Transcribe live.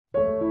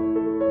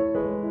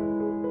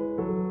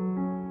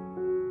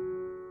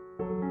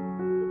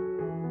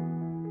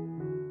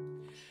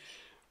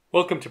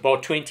Welcome to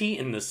part 20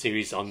 in this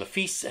series on the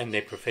feasts and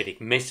their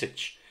prophetic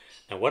message.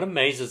 Now, what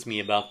amazes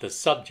me about this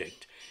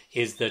subject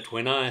is that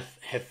when I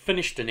have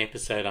finished an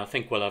episode, I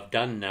think, well, I've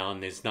done now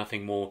and there's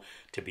nothing more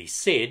to be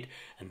said.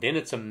 And then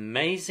it's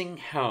amazing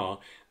how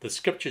the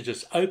scripture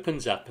just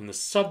opens up and the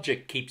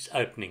subject keeps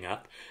opening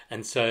up.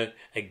 And so,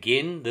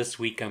 again, this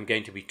week I'm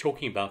going to be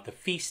talking about the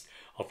Feast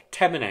of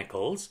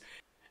Tabernacles.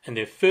 And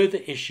there are further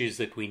issues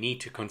that we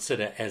need to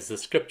consider as the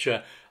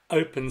scripture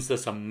opens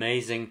this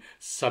amazing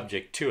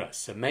subject to us.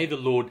 So may the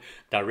Lord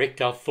direct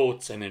our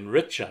thoughts and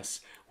enrich us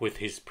with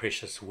His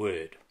precious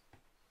word.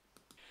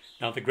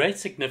 Now, the great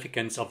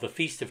significance of the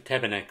Feast of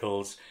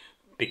Tabernacles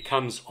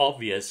becomes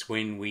obvious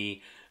when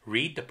we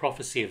read the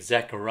prophecy of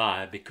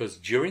Zechariah, because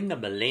during the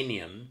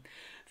millennium,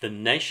 the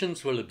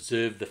nations will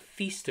observe the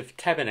Feast of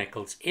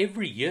Tabernacles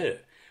every year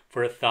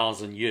for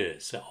 1,000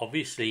 years. So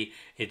obviously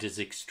it is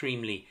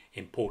extremely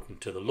important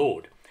to the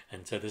Lord.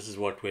 And so this is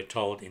what we're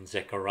told in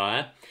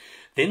Zechariah.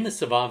 Then the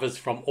survivors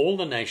from all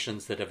the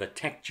nations that have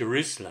attacked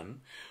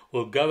Jerusalem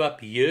will go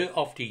up year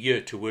after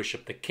year to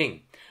worship the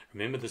king.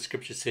 Remember, the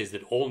scripture says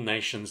that all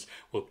nations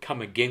will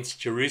come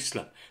against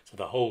Jerusalem. So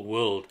the whole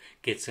world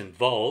gets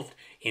involved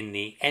in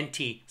the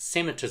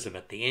anti-Semitism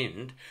at the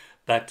end.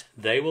 But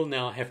they will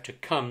now have to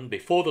come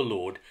before the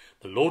Lord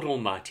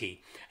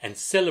Almighty, and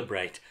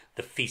celebrate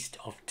the Feast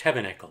of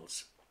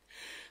Tabernacles.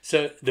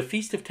 So the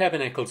Feast of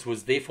Tabernacles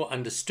was therefore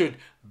understood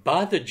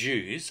by the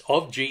Jews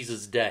of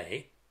Jesus'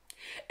 day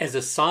as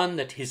a sign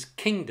that his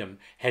kingdom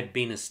had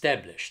been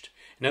established.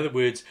 In other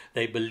words,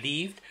 they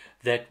believed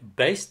that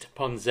based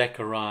upon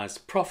Zechariah's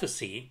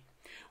prophecy,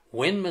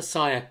 when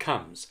Messiah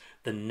comes,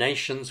 the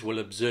nations will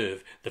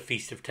observe the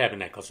Feast of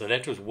Tabernacles. So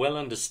that was well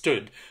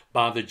understood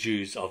by the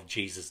Jews of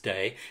Jesus'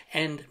 day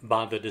and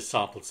by the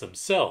disciples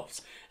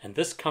themselves. And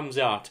this comes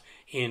out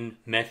in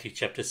Matthew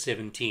chapter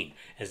 17,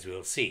 as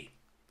we'll see.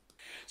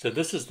 So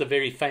this is the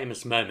very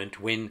famous moment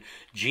when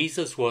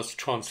Jesus was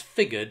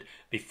transfigured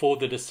before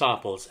the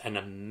disciples, an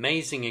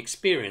amazing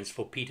experience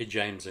for Peter,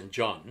 James, and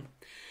John.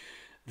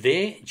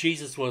 There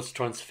Jesus was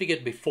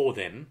transfigured before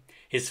them.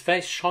 His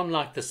face shone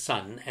like the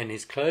sun, and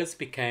his clothes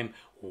became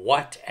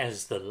white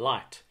as the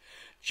light.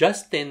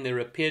 Just then there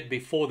appeared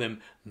before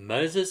them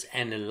Moses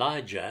and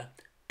Elijah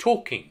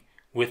talking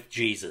with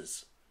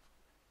Jesus.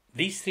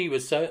 These three were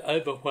so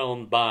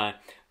overwhelmed by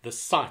the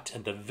sight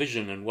and the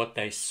vision and what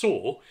they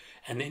saw.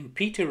 And then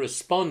Peter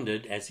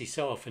responded, as he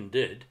so often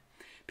did.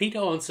 Peter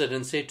answered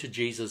and said to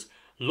Jesus,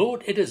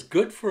 "Lord, it is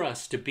good for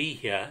us to be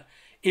here.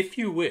 If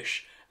you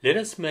wish, let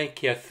us make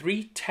here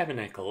 3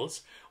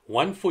 tabernacles,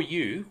 one for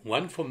you,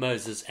 one for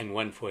Moses, and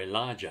one for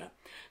Elijah."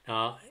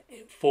 Now,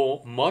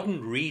 for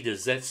modern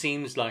readers, that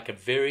seems like a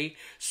very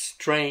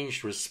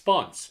strange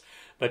response.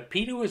 But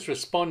Peter was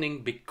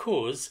responding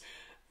because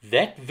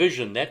that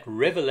vision, that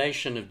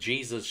revelation of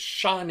Jesus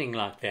shining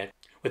like that,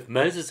 with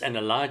Moses and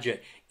Elijah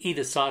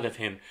either side of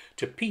him,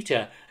 to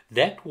Peter,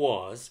 that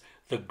was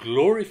the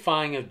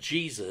glorifying of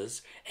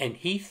Jesus, and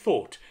he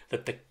thought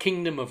that the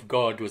kingdom of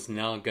God was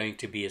now going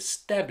to be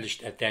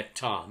established at that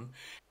time.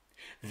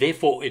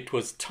 Therefore, it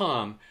was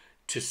time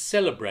to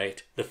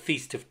celebrate the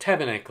Feast of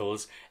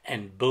Tabernacles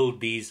and build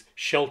these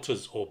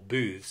shelters or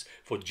booths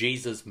for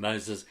Jesus,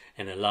 Moses,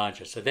 and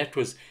Elijah. So that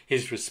was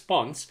his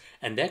response,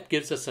 and that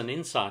gives us an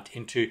insight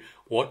into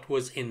what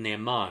was in their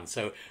minds.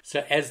 So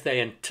as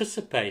they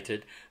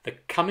anticipated the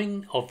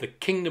coming of the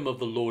kingdom of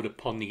the Lord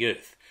upon the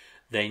earth,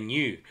 they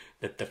knew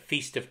that the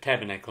Feast of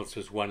Tabernacles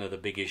was one of the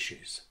big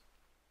issues.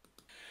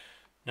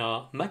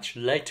 Now, much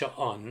later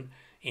on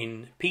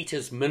in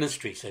Peter's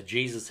ministry, so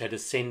Jesus had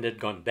ascended,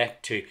 gone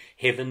back to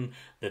heaven,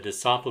 the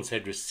disciples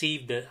had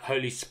received the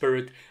Holy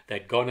Spirit,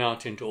 they'd gone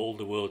out into all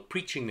the world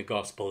preaching the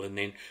gospel, and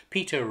then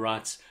Peter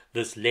writes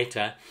this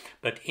letter.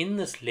 But in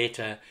this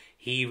letter,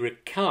 he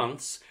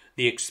recounts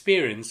the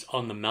experience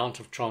on the Mount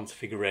of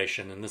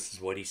Transfiguration, and this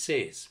is what he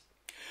says.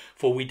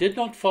 "For we did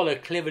not follow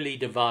cleverly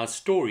devised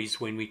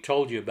stories when we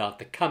told you about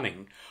the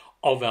coming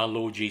of our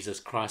Lord Jesus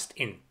Christ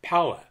in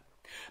power,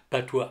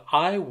 but were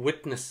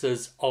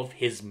eyewitnesses of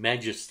his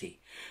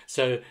majesty."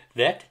 So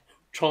that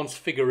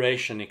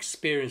transfiguration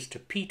experience to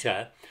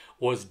Peter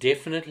was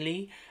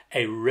definitely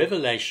a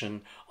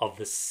revelation of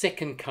the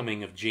second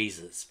coming of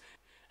Jesus.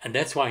 And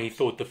that's why he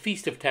thought the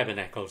Feast of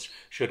Tabernacles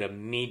should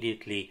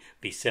immediately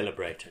be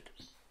celebrated.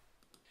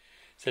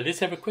 So let's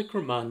have a quick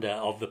reminder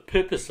of the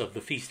purpose of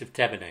the Feast of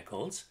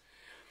Tabernacles.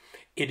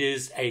 It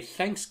is a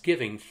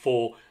thanksgiving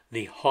for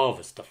the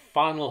harvest, the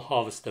final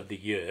harvest of the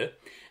year.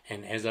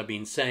 And as I've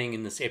been saying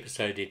in this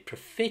episode, it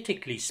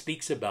prophetically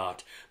speaks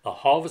about the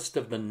harvest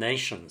of the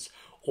nations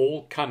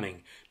all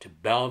coming to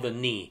bow the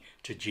knee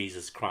to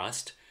Jesus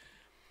Christ.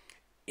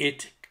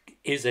 It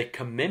is a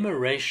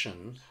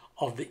commemoration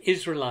of the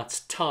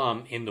Israelites'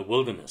 time in the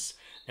wilderness.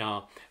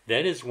 Now,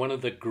 that is one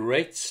of the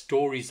great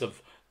stories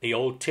of the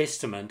Old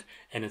Testament,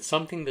 and it's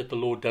something that the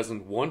Lord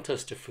doesn't want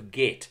us to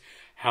forget,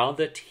 how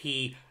that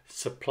He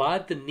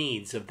supplied the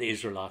needs of the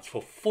Israelites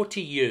for 40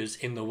 years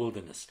in the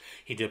wilderness.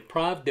 He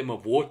deprived them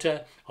of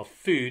water, of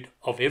food,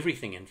 of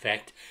everything in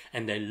fact,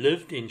 and they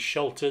lived in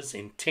shelters,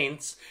 in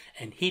tents,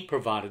 and he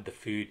provided the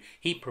food,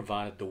 he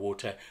provided the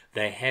water.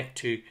 They had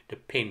to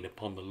depend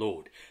upon the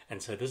Lord.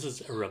 And so this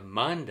is a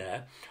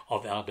reminder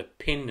of our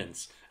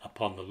dependence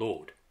upon the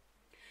Lord.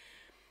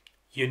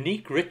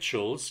 Unique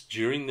rituals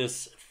during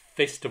this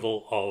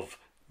festival of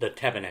the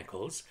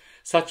Tabernacles,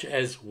 such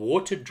as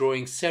water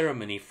drawing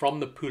ceremony from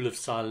the pool of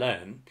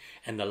Siloam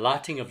and the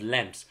lighting of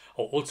lamps,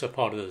 are also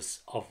part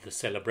of the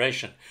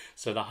celebration.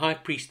 So the high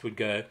priest would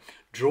go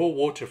draw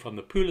water from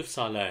the pool of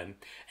Siloam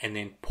and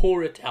then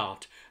pour it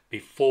out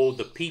before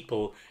the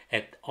people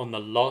on the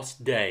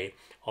last day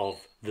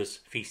of this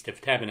Feast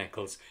of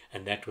Tabernacles,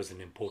 and that was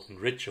an important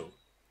ritual.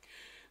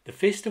 The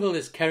festival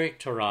is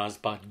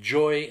characterized by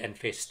joy and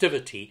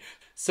festivity,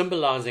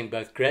 symbolizing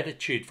both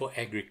gratitude for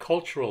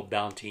agricultural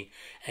bounty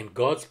and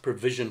God's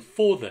provision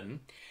for them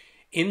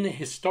in the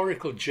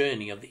historical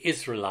journey of the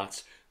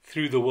Israelites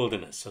through the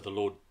wilderness. So the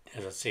Lord,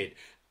 as I said,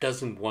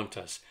 doesn't want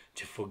us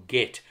to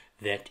forget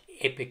that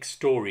epic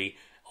story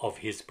of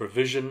his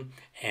provision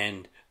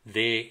and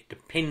their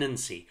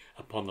dependency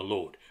upon the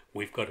Lord.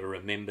 We've got to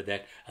remember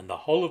that, and the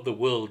whole of the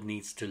world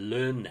needs to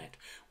learn that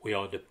we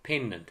are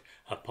dependent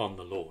upon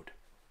the Lord.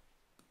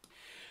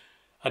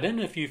 I don't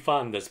know if you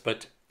find this,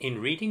 but in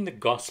reading the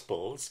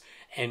Gospels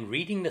and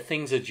reading the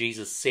things that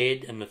Jesus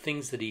said and the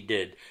things that he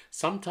did,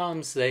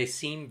 sometimes they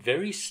seem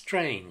very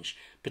strange,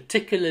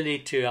 particularly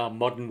to our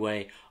modern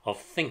way of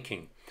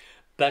thinking.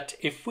 But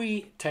if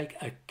we take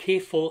a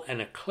careful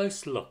and a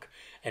close look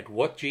at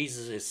what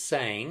Jesus is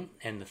saying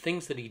and the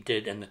things that he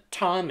did and the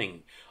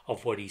timing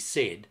of what he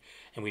said,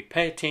 and we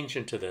pay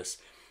attention to this,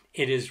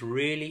 it is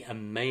really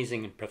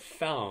amazing and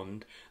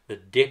profound, the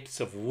depths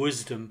of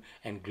wisdom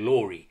and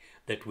glory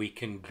that we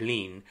can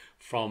glean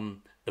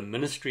from the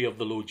ministry of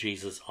the Lord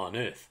Jesus on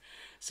earth.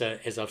 So,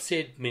 as I've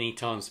said many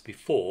times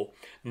before,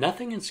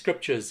 nothing in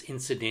Scripture is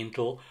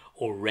incidental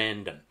or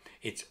random.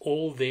 It's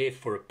all there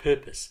for a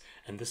purpose,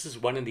 and this is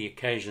one of the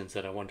occasions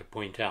that I want to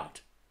point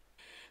out.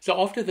 So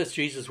after this,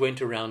 Jesus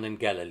went around in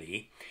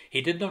Galilee.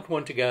 He did not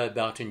want to go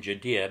about in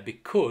Judea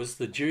because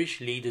the Jewish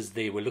leaders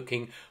there were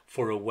looking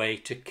for a way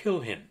to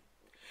kill him.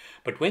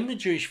 But when the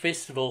Jewish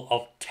festival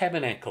of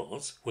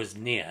Tabernacles was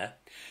near,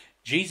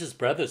 Jesus'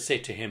 brothers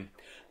said to him,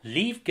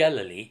 "Leave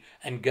Galilee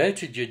and go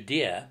to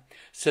Judea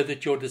so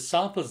that your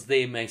disciples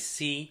there may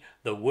see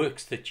the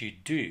works that you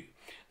do."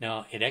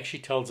 Now, it actually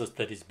tells us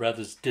that his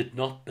brothers did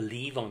not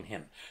believe on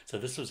him. So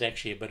this was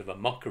actually a bit of a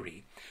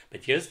mockery.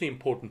 But here's the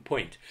important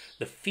point.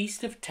 The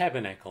Feast of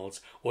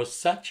Tabernacles was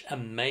such a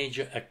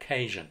major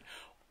occasion.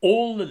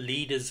 All the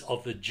leaders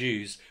of the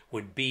Jews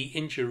would be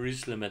in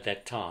Jerusalem at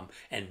that time,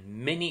 and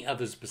many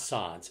others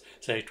besides.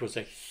 So it was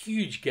a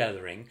huge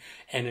gathering,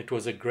 and it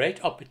was a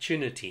great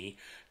opportunity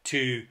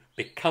to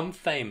become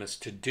famous,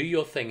 to do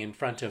your thing in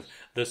front of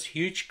this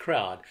huge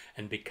crowd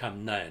and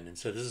become known. And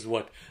so this is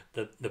what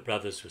the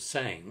brothers were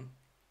saying.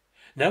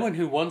 "No one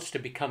who wants to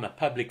become a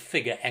public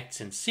figure acts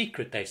in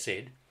secret," they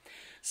said.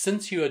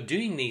 "Since you are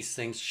doing these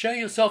things, show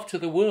yourself to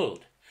the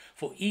world."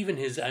 For even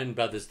his own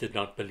brothers did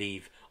not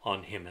believe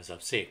on him, as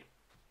I've said.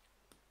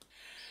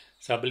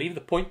 So I believe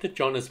the point that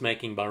John is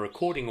making by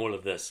recording all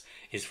of this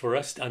is for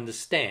us to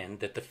understand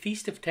that the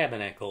Feast of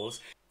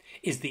Tabernacles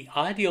is the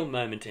ideal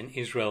moment in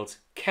Israel's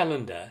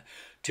calendar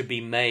to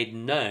be made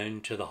known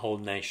to the whole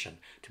nation,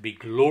 to be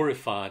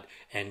glorified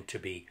and to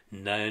be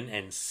known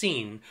and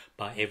seen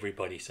by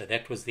everybody. So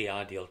that was the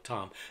ideal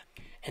time.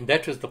 And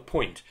that was the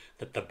point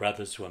that the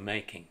brothers were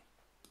making.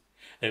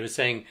 They were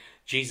saying,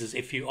 "Jesus,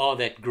 if you are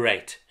that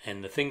great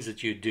and the things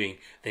that you're doing,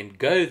 then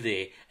go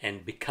there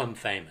and become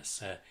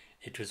famous."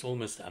 It was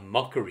almost a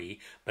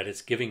mockery, but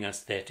it's giving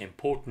us that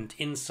important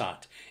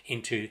insight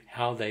into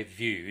how they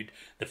viewed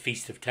the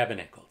Feast of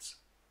Tabernacles.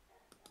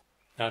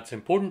 Now it's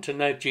important to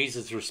note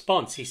Jesus'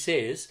 response. He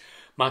says,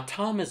 "My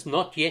time is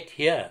not yet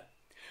here.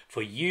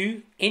 For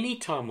you, any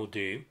time will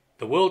do.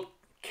 The world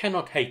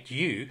cannot hate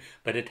you,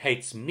 but it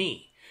hates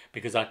me,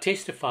 because I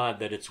testify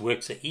that its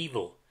works are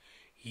evil.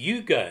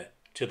 You go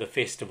to the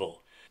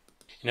festival."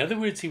 In other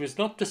words, he was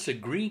not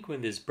disagreeing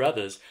with his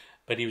brothers,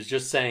 but he was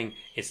just saying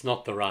it's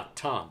not the right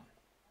time.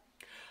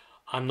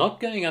 "I'm not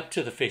going up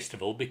to the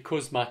festival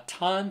because my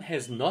time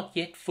has not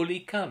yet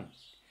fully come."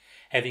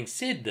 Having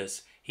said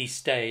this, he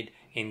stayed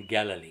in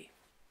Galilee.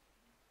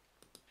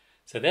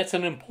 So that's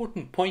an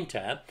important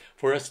pointer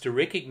for us to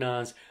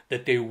recognize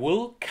that there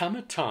will come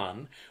a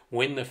time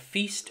when the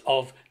Feast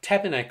of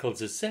Tabernacles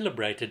is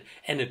celebrated,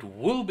 and it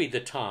will be the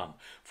time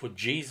for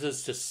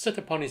Jesus to sit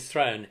upon his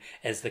throne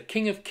as the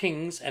King of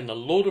Kings and the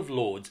Lord of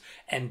Lords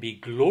and be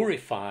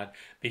glorified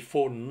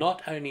before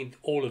not only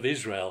all of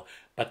Israel,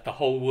 but the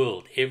whole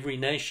world, every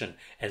nation,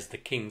 as the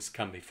kings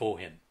come before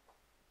him.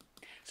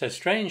 So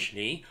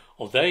strangely,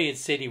 although he had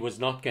said he was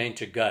not going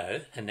to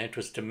go, and that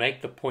was to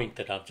make the point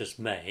that I've just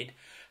made,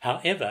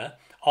 however,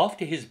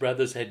 after his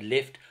brothers had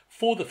left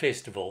for the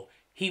festival,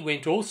 he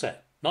went also,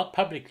 not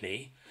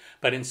publicly,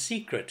 but in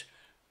secret.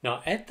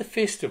 Now at the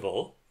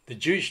festival, The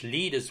Jewish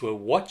leaders were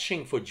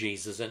watching for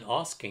Jesus and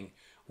asking,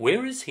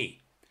 "Where is he?"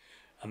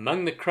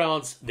 Among the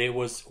crowds there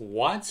was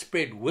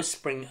widespread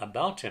whispering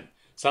about him.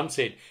 Some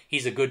said,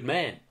 "He's a good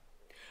man."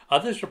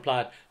 Others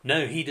replied,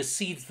 "No, he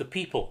deceives the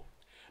people."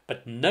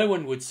 But no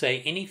one would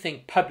say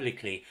anything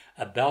publicly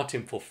about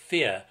him for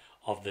fear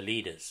of the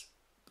leaders.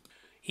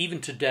 Even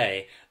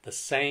today, the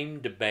same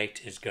debate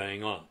is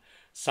going on.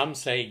 Some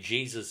say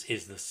Jesus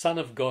is the Son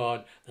of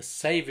God, the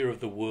Savior of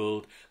the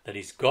world, that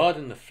he's God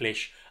in the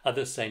flesh.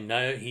 Others say,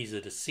 no, he's a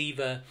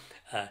deceiver.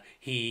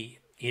 He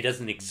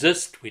doesn't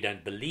exist. We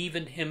don't believe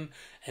in him.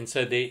 And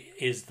so there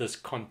is this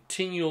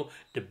continual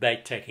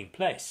debate taking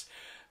place.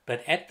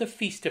 But at the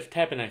Feast of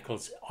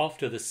Tabernacles,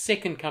 after the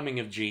second coming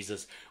of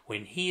Jesus,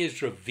 when he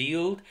is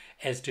revealed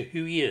as to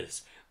who he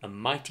is, the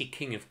mighty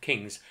King of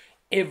Kings,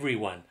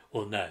 everyone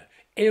will know.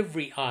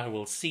 Every eye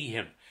will see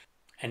him.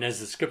 And as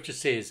the scripture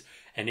says,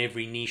 and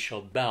every knee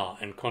shall bow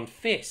and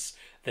confess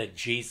that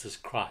Jesus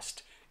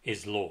Christ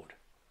is Lord.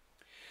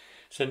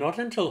 So not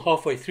until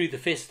halfway through the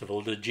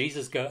festival did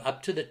Jesus go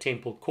up to the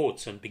temple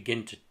courts and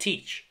begin to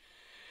teach.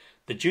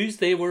 The Jews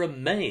there were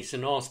amazed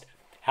and asked,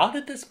 "How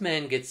did this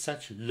man get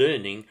such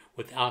learning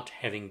without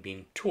having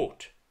been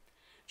taught?"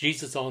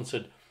 Jesus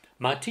answered,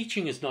 "My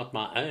teaching is not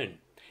my own.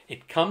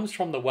 It comes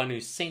from the one who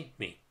sent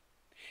me.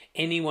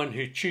 Anyone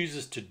who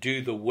chooses to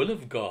do the will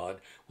of God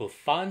will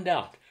find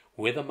out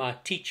whether my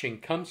teaching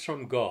comes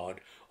from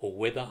God or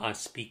whether I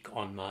speak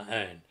on my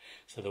own."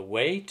 So the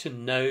way to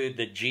know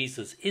that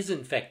Jesus is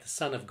in fact the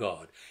Son of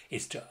God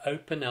is to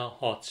open our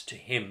hearts to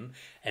him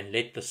and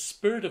let the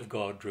Spirit of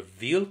God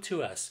reveal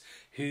to us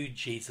who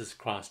Jesus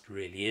Christ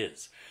really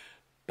is.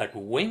 But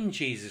when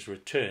Jesus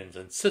returns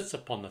and sits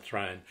upon the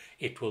throne,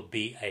 it will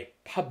be a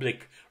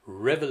public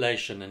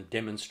revelation and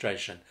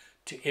demonstration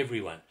to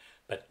everyone.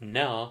 But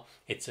now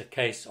it's a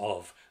case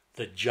of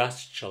the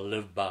just shall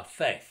live by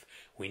faith.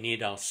 We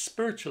need our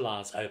spiritual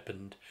eyes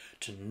opened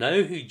to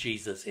know who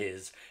Jesus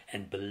is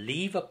and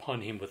believe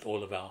upon him with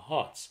all of our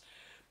hearts.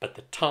 But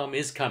the time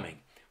is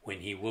coming when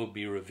he will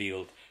be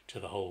revealed to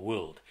the whole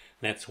world.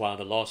 And that's why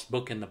the last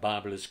book in the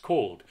Bible is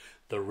called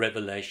The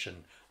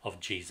Revelation of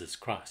Jesus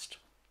Christ.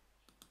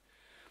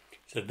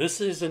 So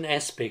this is an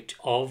aspect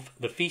of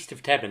the Feast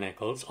of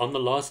Tabernacles on the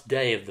last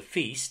day of the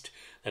feast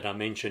that I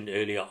mentioned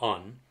earlier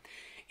on.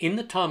 In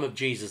the time of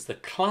Jesus, the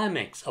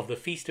climax of the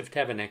Feast of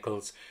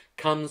Tabernacles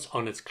comes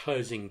on its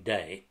closing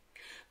day.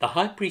 The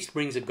high priest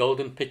brings a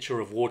golden pitcher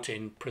of water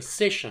in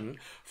procession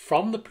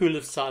from the pool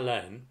of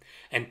Siloam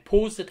and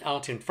pours it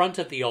out in front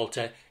of the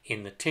altar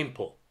in the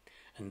temple.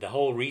 And the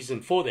whole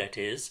reason for that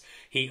is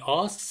he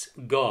asks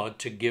God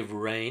to give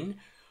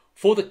rain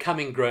for the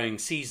coming growing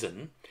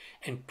season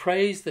and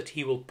prays that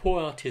he will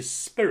pour out his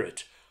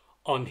Spirit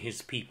on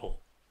his people.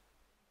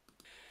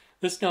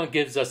 This now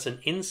gives us an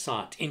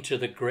insight into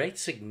the great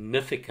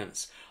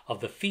significance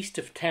of the Feast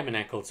of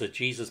Tabernacles that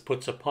Jesus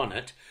puts upon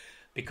it,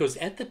 because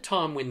at the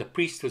time when the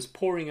priest was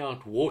pouring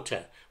out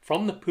water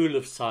from the pool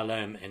of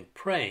Siloam and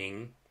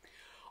praying,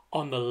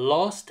 on the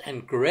last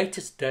and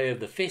greatest day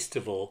of the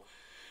festival,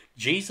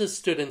 Jesus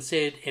stood and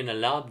said in a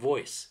loud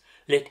voice,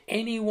 "Let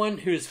anyone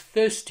who is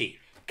thirsty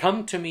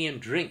come to me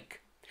and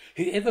drink.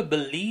 Whoever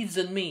believes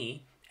in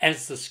me,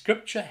 as the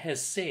scripture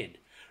has said,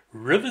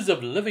 rivers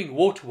of living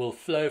water will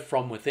flow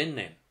from within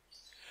them."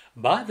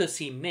 By this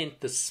he meant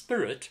the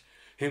Spirit,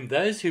 whom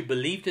those who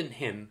believed in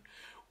him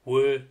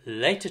were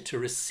later to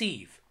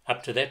receive.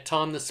 Up to that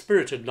time the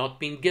Spirit had not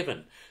been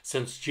given,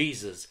 since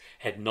Jesus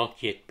had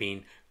not yet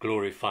been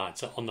glorified.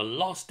 So on the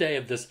last day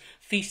of this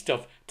Feast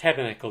of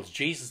Tabernacles,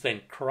 Jesus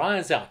then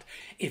cries out,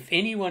 "If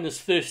anyone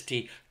is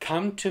thirsty,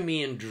 come to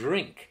me and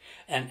drink,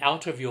 and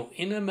out of your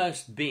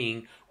innermost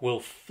being will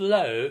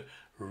flow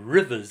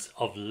rivers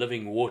of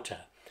living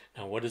water."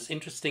 Now what is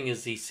interesting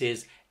is he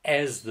says,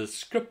 "as the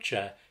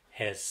scripture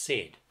has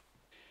said."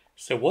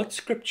 So what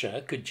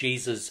scripture could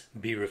Jesus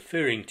be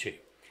referring to?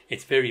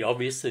 It's very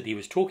obvious that he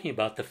was talking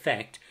about the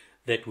fact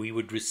that we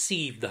would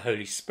receive the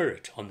Holy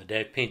Spirit. On the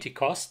day of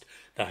Pentecost,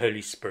 the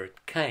Holy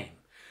Spirit came.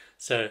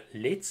 So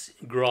let's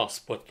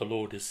grasp what the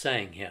Lord is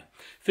saying here.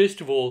 First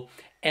of all,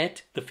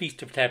 at the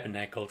Feast of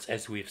Tabernacles,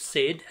 as we've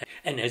said,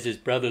 and as his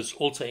brothers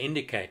also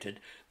indicated,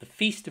 the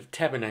Feast of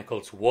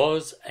Tabernacles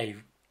was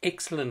an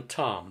excellent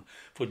time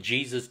for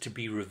Jesus to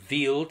be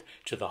revealed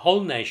to the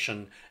whole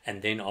nation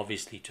and then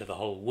obviously to the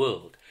whole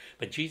world.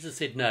 But Jesus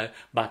said, no,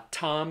 my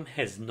time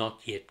has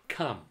not yet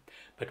come.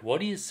 But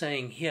what he is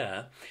saying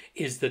here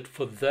is that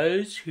for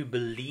those who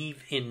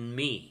believe in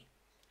me,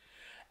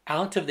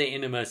 out of their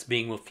innermost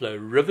being will flow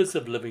rivers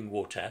of living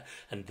water.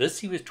 And this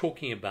he was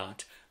talking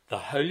about the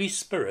Holy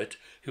Spirit,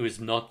 who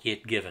is not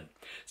yet given.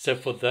 So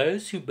for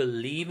those who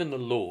believe in the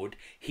Lord,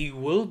 he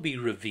will be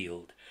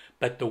revealed.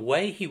 But the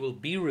way he will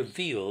be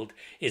revealed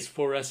is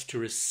for us to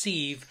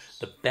receive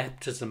the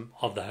baptism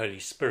of the Holy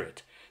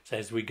Spirit. So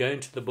as we go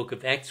into the book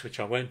of Acts, which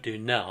I won't do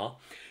now,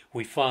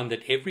 we find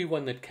that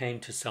everyone that came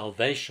to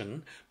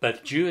salvation,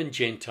 both Jew and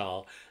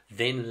Gentile,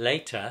 then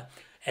later,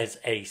 as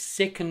a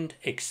second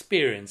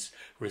experience,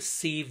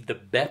 received the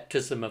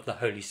baptism of the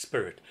Holy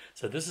Spirit.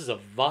 So this is a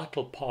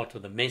vital part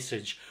of the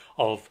message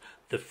of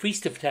the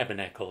Feast of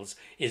Tabernacles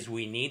is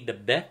we need the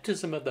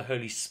baptism of the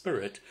Holy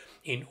Spirit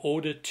in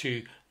order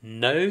to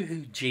know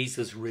who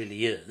Jesus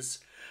really is,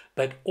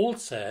 but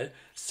also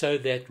so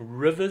that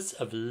rivers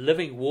of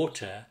living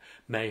water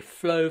may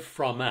flow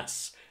from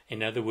us.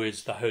 In other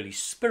words, the Holy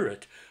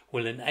Spirit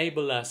will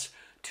enable us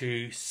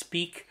to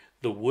speak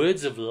the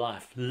words of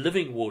life.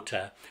 Living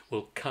water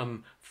will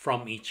come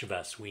from each of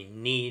us. We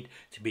need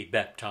to be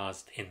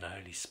baptized in the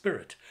Holy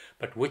Spirit.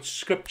 But which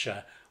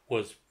scripture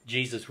was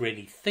Jesus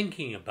really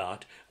thinking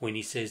about when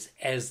he says,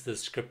 as the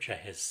scripture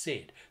has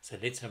said? So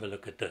let's have a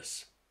look at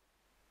this.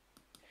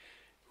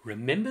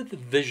 Remember the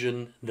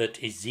vision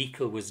that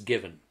Ezekiel was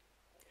given.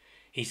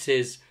 He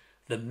says,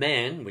 the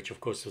man, which of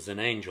course was an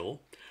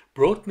angel,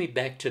 brought me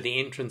back to the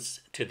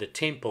entrance to the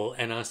temple,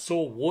 and I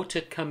saw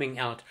water coming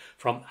out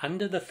from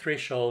under the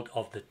threshold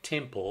of the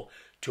temple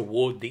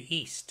toward the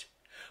east.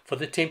 For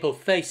the temple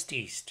faced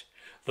east.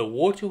 The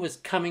water was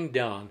coming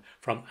down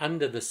from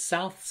under the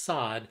south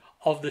side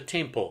of the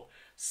temple,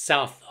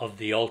 south of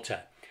the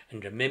altar.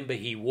 And remember,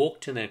 he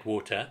walked in that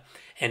water,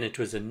 and it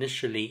was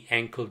initially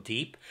ankle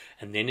deep,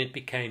 and then it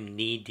became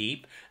knee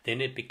deep, then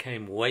it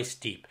became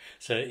waist deep.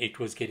 So it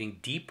was getting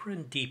deeper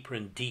and deeper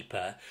and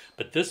deeper,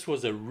 but this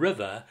was a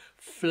river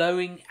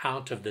flowing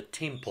out of the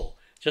temple.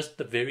 Just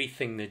the very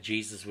thing that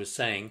Jesus was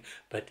saying,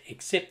 but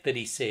except that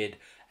he said,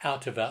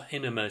 out of our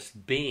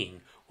innermost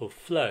being will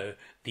flow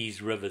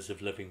these rivers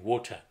of living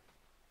water.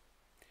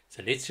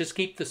 So let's just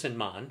keep this in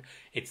mind.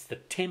 It's the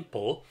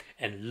temple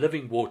and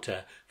living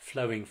water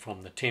flowing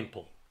from the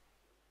temple.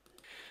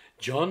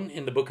 John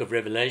in the book of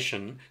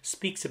Revelation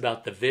speaks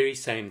about the very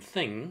same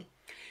thing.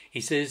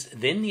 He says,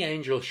 then the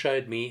angel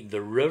showed me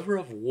the river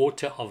of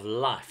water of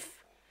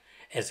life,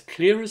 as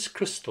clear as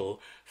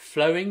crystal,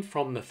 flowing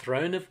from the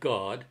throne of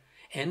God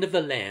and of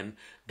the Lamb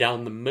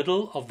down the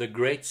middle of the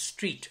great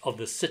street of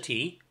the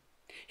city,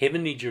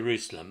 heavenly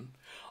Jerusalem.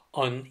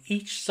 On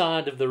each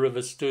side of the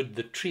river stood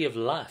the tree of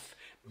life,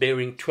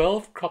 bearing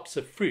 12 crops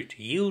of fruit,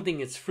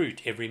 yielding its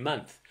fruit every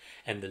month,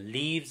 and the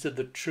leaves of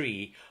the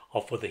tree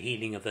are for the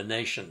healing of the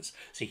nations.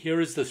 So here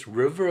is this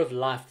river of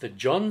life that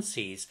John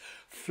sees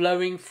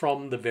flowing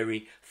from the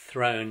very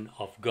throne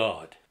of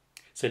God.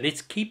 So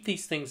let's keep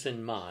these things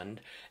in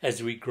mind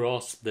as we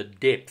grasp the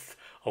depth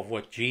of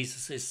what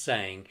Jesus is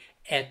saying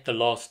at the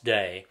last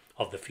day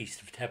of the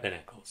Feast of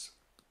Tabernacles.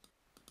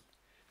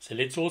 So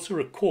let's also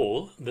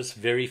recall this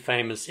very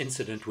famous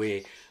incident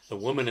where the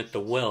woman at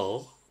the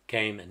well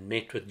came and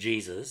met with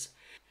Jesus,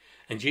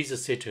 and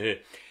Jesus said to her,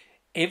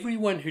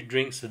 everyone who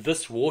drinks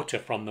this water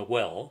from the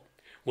well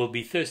will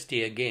be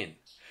thirsty again,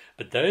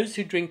 but those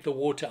who drink the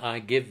water I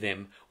give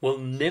them will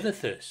never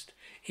thirst.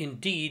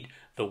 Indeed,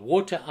 the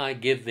water I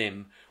give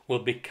them will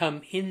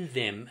become in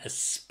them a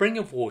spring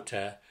of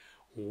water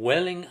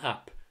welling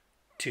up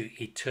to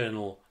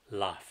eternal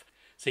life.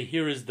 So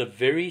here is the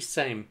very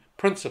same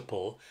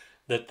principle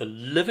that the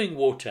living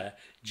water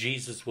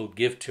Jesus will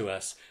give to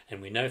us, and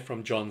we know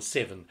from John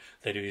 7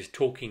 that he is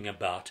talking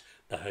about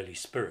the Holy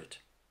Spirit.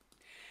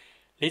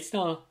 Let's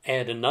now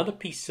add another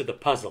piece to the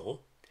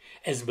puzzle.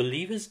 As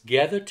believers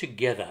gather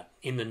together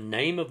in the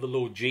name of the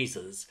Lord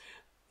Jesus,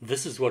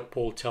 this is what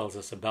Paul tells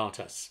us about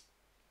us.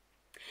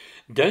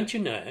 Don't you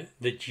know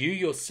that you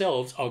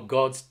yourselves are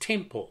God's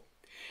temple,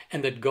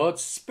 and that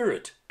God's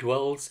Spirit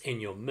dwells in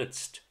your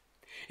midst?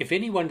 If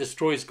anyone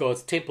destroys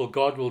God's temple,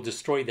 God will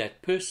destroy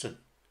that person.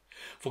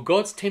 For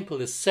God's temple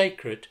is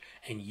sacred,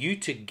 and you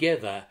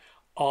together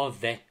are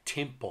that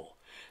temple.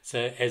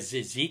 So as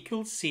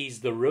Ezekiel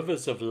sees the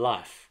rivers of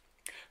life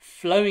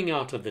flowing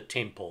out of the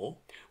temple,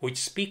 which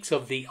speaks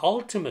of the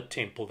ultimate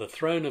temple, the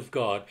throne of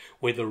God,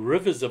 where the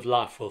rivers of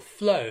life will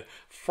flow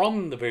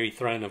from the very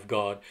throne of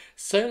God,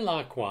 so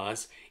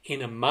likewise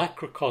in a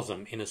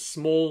microcosm, in a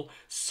small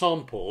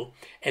sample,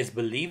 as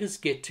believers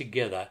get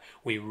together,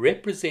 we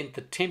represent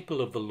the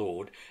temple of the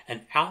Lord,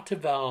 and out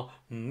of our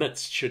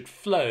midst should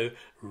flow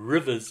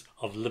rivers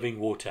of living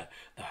water.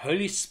 The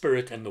Holy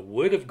Spirit and the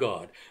Word of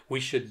God, we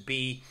should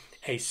be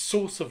a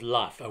source of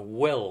life, a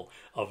well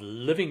of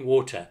living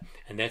water,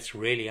 and that's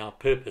really our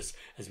purpose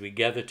as we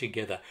gather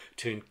together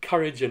to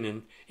encourage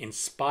and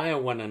inspire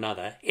one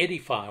another,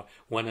 edify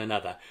one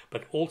another,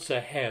 but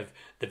also have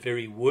the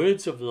very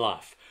words of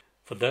life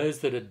for those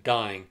that are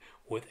dying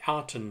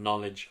without a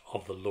knowledge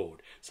of the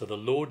Lord. So the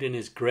Lord in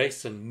his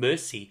grace and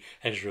mercy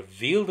has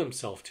revealed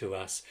himself to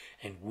us,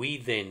 and we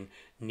then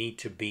need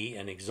to be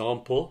an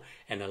example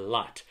and a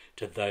light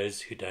to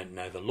those who don't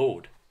know the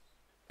Lord.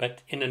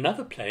 But in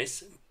another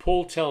place,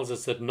 Paul tells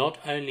us that not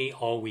only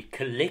are we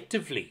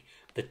collectively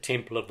the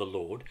temple of the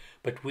Lord,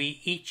 but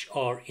we each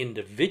are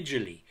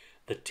individually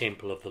the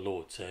temple of the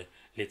Lord. So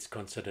let's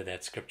consider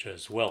that scripture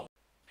as well.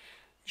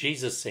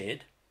 Jesus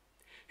said,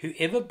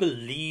 whoever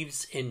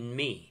believes in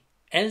me,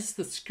 as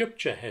the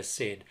scripture has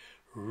said,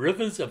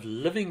 rivers of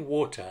living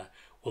water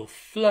will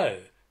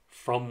flow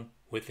from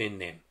within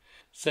them.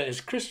 So as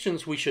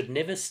Christians, we should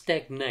never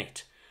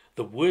stagnate. The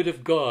the Word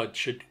of God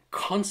should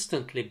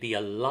constantly be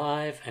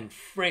alive and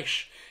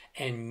fresh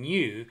and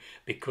new,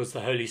 because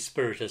the Holy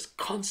Spirit is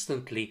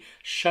constantly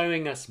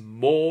showing us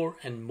more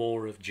and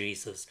more of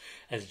Jesus.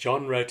 As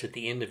John wrote at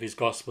the end of his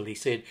gospel, he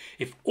said,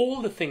 if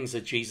all the things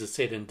that Jesus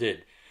said and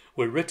did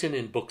were written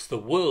in books, the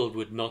world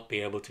would not be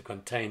able to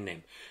contain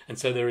them. And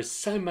so there is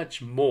so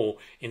much more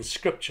in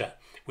Scripture.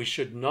 We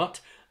should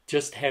not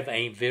just have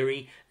a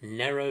very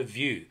narrow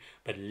view,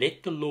 but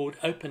let the Lord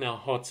open our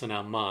hearts and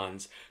our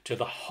minds to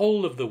the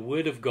whole of the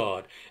Word of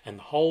God and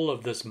the whole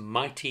of this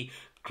mighty,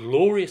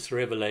 glorious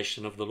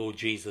revelation of the Lord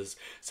Jesus,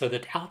 so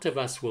that out of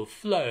us will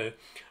flow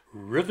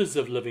rivers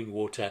of living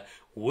water,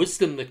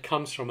 wisdom that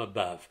comes from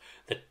above,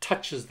 that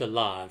touches the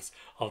lives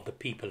of the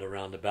people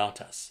around about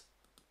us.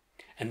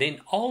 And then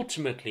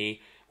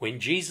ultimately, when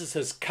Jesus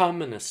has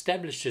come and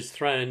established his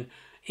throne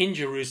in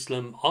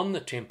Jerusalem on the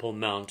Temple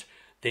Mount,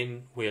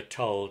 then we're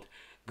told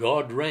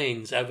God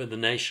reigns over the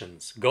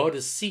nations. God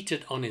is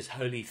seated on his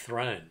holy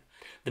throne.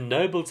 The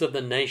nobles of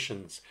the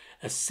nations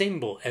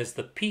assemble as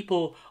the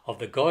people of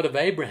the God of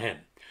Abraham,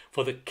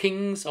 for the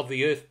kings of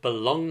the earth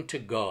belong to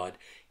God.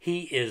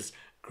 He is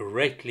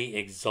greatly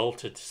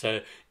exalted. So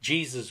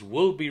Jesus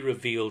will be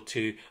revealed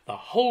to the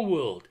whole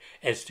world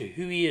as to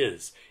who he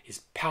is,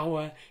 his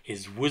power,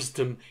 his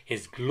wisdom,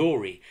 his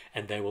glory,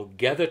 and they will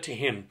gather to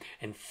him,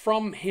 and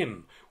from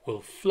him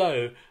will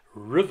flow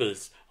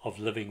rivers of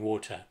living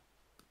water.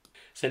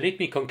 So let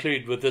me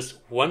conclude with this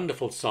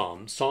wonderful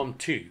psalm, Psalm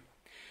 2.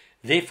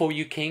 Therefore,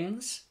 you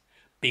kings,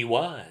 be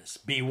wise,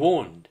 be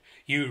warned,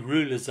 you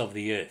rulers of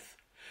the earth.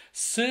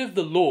 Serve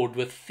the Lord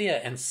with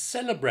fear and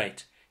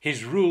celebrate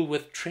his rule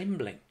with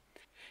trembling.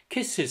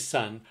 Kiss his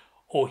son,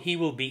 or he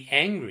will be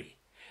angry,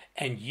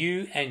 and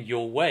you and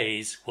your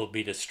ways will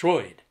be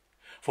destroyed.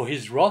 For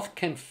his wrath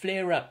can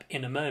flare up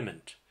in a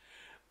moment.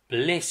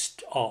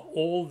 Blessed are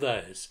all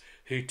those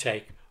who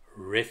take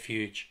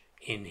refuge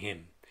in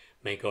him.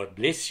 May God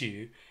bless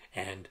you,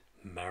 and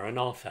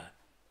Maranatha.